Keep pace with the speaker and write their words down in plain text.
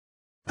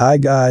Hi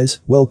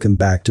guys, welcome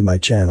back to my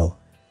channel.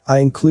 I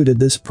included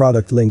this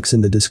product links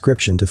in the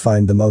description to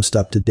find the most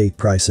up-to-date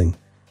pricing.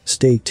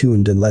 Stay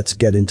tuned and let's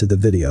get into the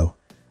video.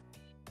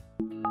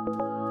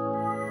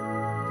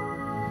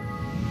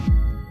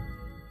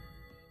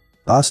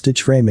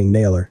 BOSTITCH Framing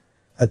Nailer.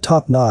 A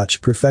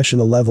top-notch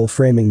professional-level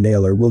framing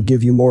nailer will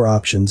give you more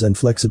options and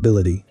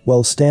flexibility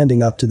while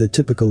standing up to the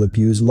typical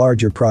abuse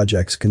larger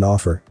projects can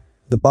offer.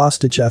 The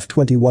BOSTITCH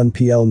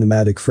F21PL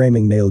pneumatic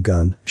framing nail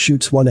gun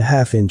shoots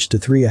 1.5 inch to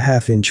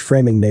 3.5 inch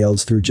framing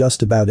nails through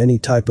just about any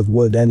type of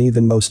wood and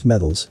even most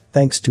metals,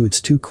 thanks to its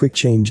two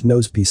quick-change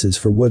nosepieces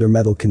for wood or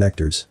metal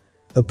connectors.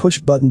 A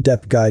push-button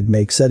depth guide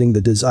makes setting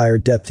the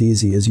desired depth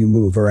easy as you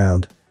move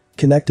around.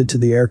 Connected to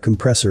the air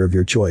compressor of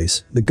your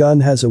choice, the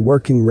gun has a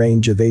working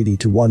range of 80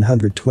 to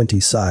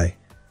 120 psi.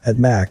 At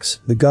max,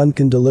 the gun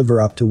can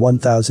deliver up to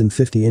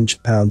 1,050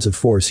 inch-pounds of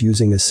force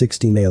using a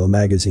 60-nail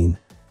magazine.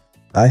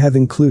 I have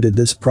included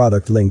this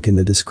product link in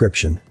the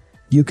description.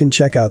 You can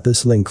check out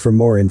this link for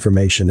more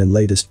information and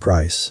latest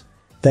price.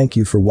 Thank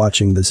you for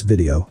watching this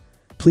video.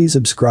 Please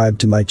subscribe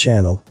to my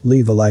channel,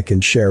 leave a like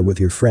and share with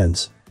your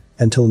friends.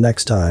 Until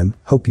next time,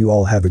 hope you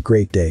all have a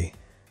great day.